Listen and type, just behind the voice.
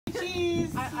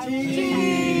Cheese.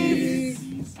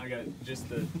 Cheese. I got just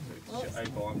the. I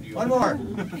bombed you. One more.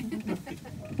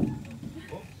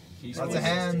 Lots of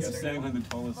hands.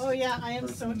 Oh yeah, I am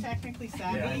so technically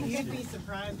savvy. Yeah. You'd be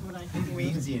surprised what I can do.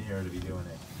 Queensy in here to be doing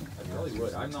it. I probably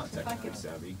would. I'm not technically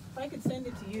savvy. If I could send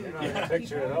it to you. Yeah,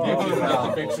 picture it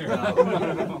all. Picture.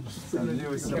 Something to do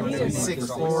with someone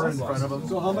 6'4" in front of him.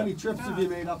 So how many trips have you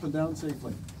made up and down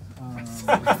safely? This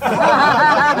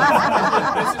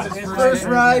is his First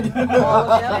ride.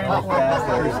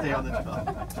 First day on the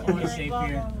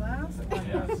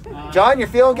job. John, you're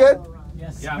feeling good?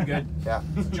 Yes. Yeah, I'm good. Yeah.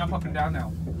 Jump up and down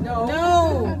now.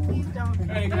 No. Please don't.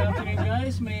 Hey, good afternoon,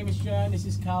 guys. My name is John. This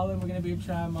is Colin. We're gonna be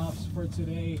tram ops for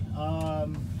today.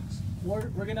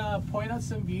 We're gonna point out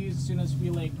some views as soon as we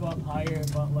like go up higher,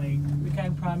 but like we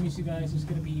can't promise you guys there's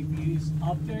gonna be views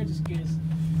up there just because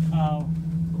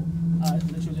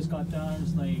literally just got down.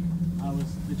 It's like I was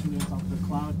literally on top of the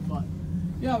cloud, but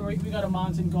yeah, we got a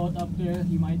mountain goat up there.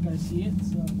 You might guys see it.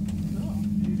 So.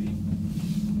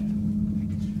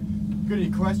 Got any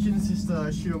questions? Just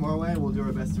shoot them our way and we'll do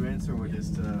our best to answer, or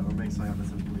just or make something up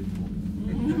that's unbelievable.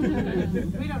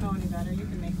 We don't know any better. You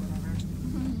can make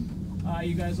whatever.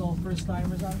 You guys all first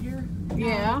timers out here?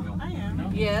 Yeah. No, I am. No?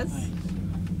 Yes. Nice.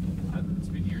 It's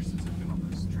been years since I've been on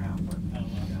this tram, but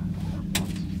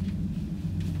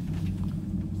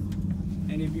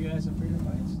Any of you guys afraid of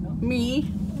heights? No? Me?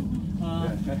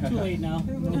 Too late now.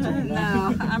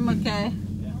 No, I'm okay.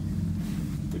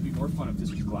 it'd be more fun if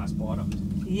this was glass bottomed.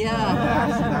 Yeah.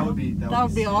 That would be That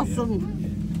would be awesome.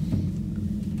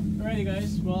 Alrighty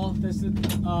guys, well this is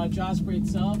Jasper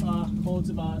itself holds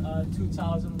about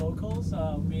 2,000 locals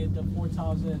with the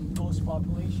 4,000 ghost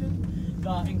population.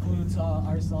 That includes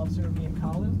ourselves here, me and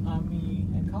Colin.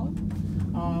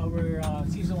 We're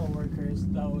seasonal workers.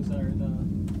 Those are the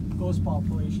ghost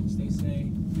populations, they say.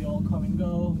 We all come and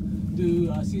go,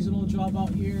 do a seasonal job out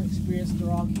here, experience the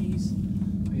Rockies.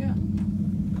 But yeah.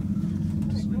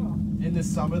 In the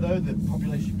summer though, the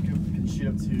population can shoot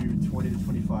up to 20 to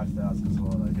 25,000 as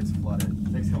well. It gets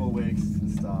flooded. Next couple of weeks can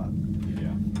start.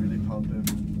 Yeah. Really pumping.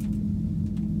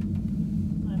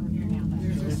 I don't hear now.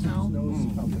 There's snow.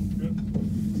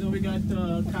 So we got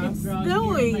the campground here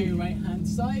on my right hand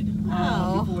side.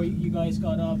 Before you guys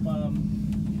got up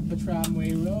the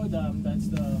tramway road, that's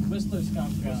the Whistler's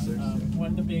campground. One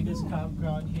of the biggest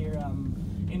campground here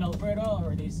in Alberta,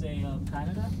 or they say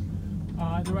Canada.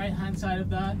 The right hand side of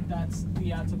that, that's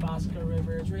the Athabasca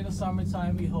River. During the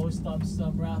summertime, we host up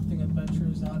some rafting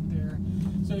adventures out there.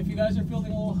 So if you guys are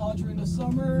feeling a little hot during the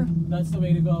summer, that's the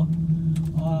way to go.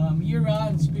 Year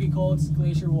round, it's pretty cold, it's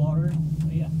glacier water.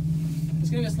 But yeah. Let's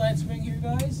get a slide swing here,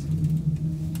 guys.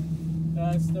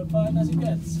 That's the fun as it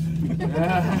gets.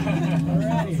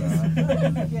 Alrighty.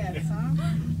 Yes, huh?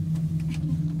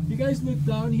 You guys look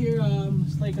down here,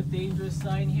 it's like a dangerous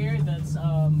sign here. That's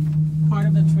part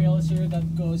of the trails here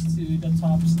that goes to the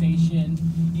top station.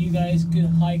 You guys could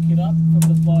hike it up from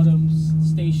the bottom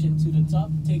station to the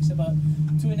top. It takes about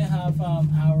 2.5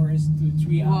 hours to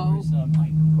 3 hours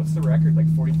hike. What's the record? Like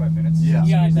 45 minutes? Yeah.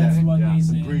 Yeah, that's what they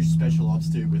Some say. British special ops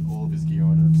dude with all of his gear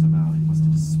on him somehow. He must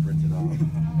have just sprinted up.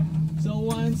 So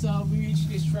once we reach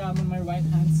this tram on my right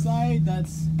hand side, that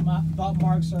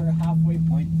marks our halfway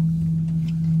point.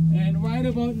 And right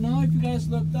about now, if you guys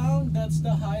look down, that's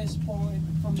the highest point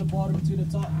from the bottom to the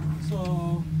top.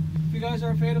 So if you guys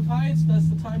are afraid of heights, that's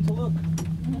the time to look.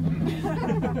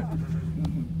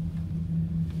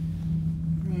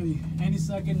 Ready. Any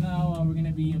second now, we're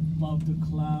gonna be above the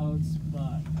clouds,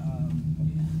 but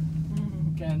yeah.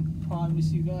 Can't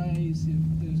promise you guys if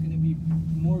there's gonna be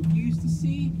more views to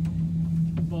see,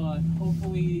 but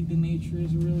hopefully the nature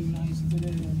is really nice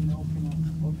today and it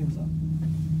opens up.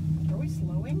 Are we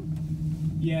slowing?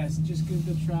 Yes, just because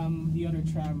the other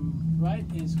tram right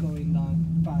is going down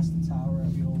past the tower,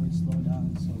 we always slow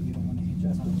down, so we don't want to hit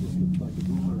the tower.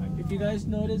 If you guys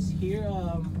notice here,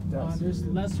 there's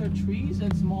lesser trees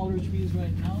and smaller trees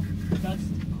right now. That's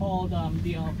called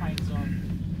the alpine zone.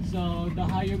 So the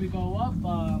higher we go up,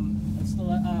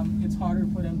 it's harder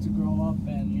for them to grow up,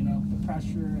 and you know the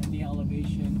pressure and the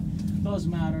elevation does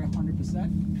matter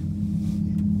 100%.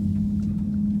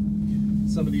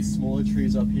 Some of these smaller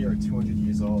trees up here are 200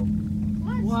 years old.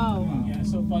 What? Wow. Yeah,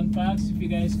 so fun facts, if you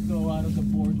guys go out of the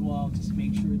boardwalk, just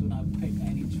make sure do not pick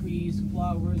any trees,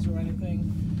 flowers, or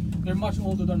anything. They're much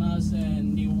older than us,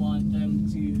 and they want them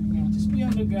to just be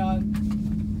underground,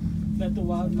 let the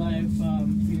wildlife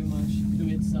pretty much do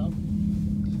itself.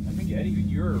 I think, Eddie,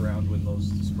 you were around when those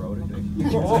sprouted.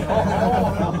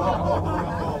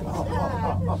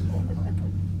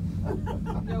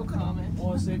 No comment.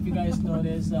 Well, so if you guys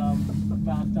notice,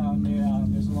 back down there,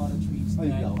 there's a lot of trees There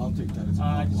you that, go, I'll take that as a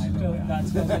compliment.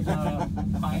 that's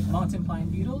because like mountain pine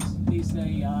beetles. They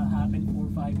say happened 4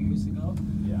 or 5 years ago.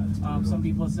 Yeah, it's brutal. Some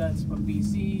people said it's from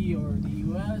BC or the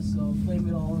US, so blame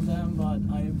it all on them. But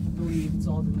I believe it's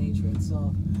all the nature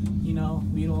itself. You know,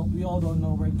 we all don't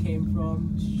know where it came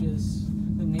from. It's just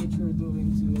the nature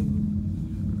doing to,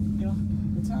 you know,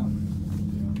 the town.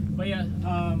 But yeah,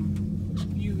 a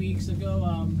few weeks ago,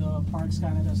 the Parks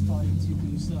Canada started to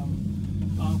do some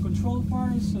control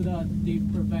fires so that they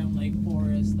prevent like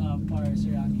forest fires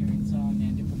around here in town,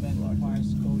 and they prevent the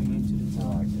fires going into the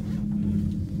town.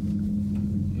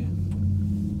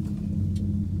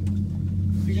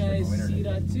 If you guys see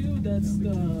that too, that's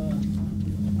the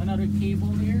another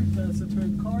cable here. That's the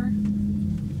third car.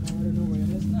 I don't know where it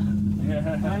is now.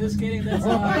 I'm just kidding. That's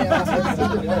that's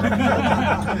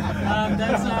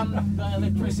the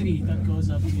electricity that goes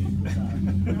up to the top.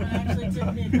 It actually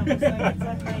took me a couple seconds.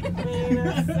 I'm like, wait a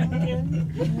second.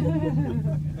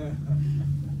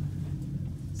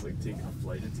 It's like taking a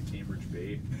flight into Cambridge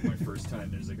Bay. My first time,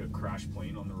 there's like a crash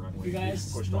plane on the runway. You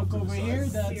guys pushed look off to the over side. here.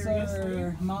 That's Seriously?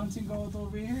 our mountain goat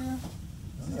over here.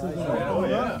 Oh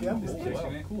yeah. Just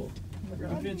Wow, cool.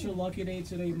 If it's your lucky day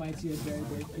today, you might see a bear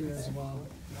break here as well.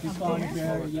 We saw a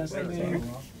bear yesterday.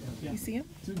 You see him?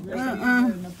 Two grizzlies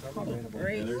and a couple.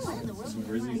 Right. Some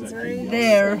grizzlies He's that right came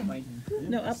There.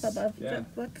 No, up above. Yeah.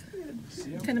 Look.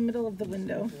 Kind of middle of the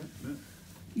window.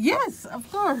 Yes, of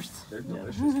course. They're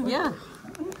delicious. Yeah.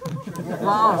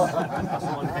 Wow.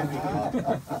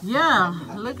 Yeah,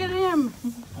 look at him.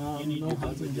 No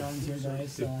hunting grounds here,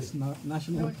 guys. It's not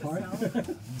national park.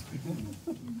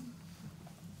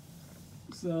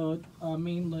 So,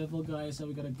 main level, guys,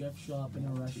 we got a gift shop and a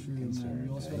restroom, and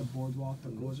we also got a boardwalk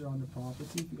that goes around the property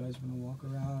if you guys want to walk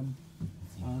around.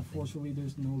 Fortunately,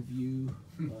 there's no view.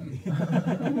 But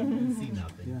See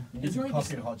nothing. yeah. It's Enjoy coffee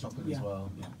the, and hot chocolate yeah. as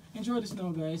well. enjoy the snow,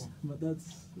 guys. But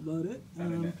that's about it.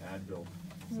 And an Advil.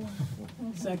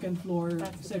 Second floor,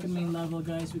 second main level,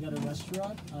 guys. We got a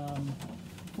restaurant.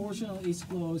 Fortunately, it's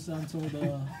closed until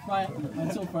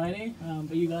until Friday.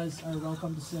 But you guys are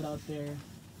welcome to sit out there.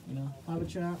 You know, have a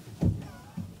chat.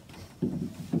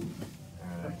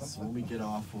 Alright, so when we get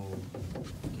off, we'll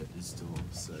get this door.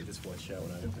 So just watch out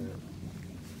when I open it.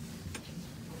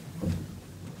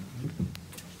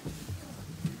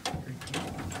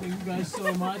 Thank you guys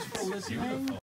so much for listening.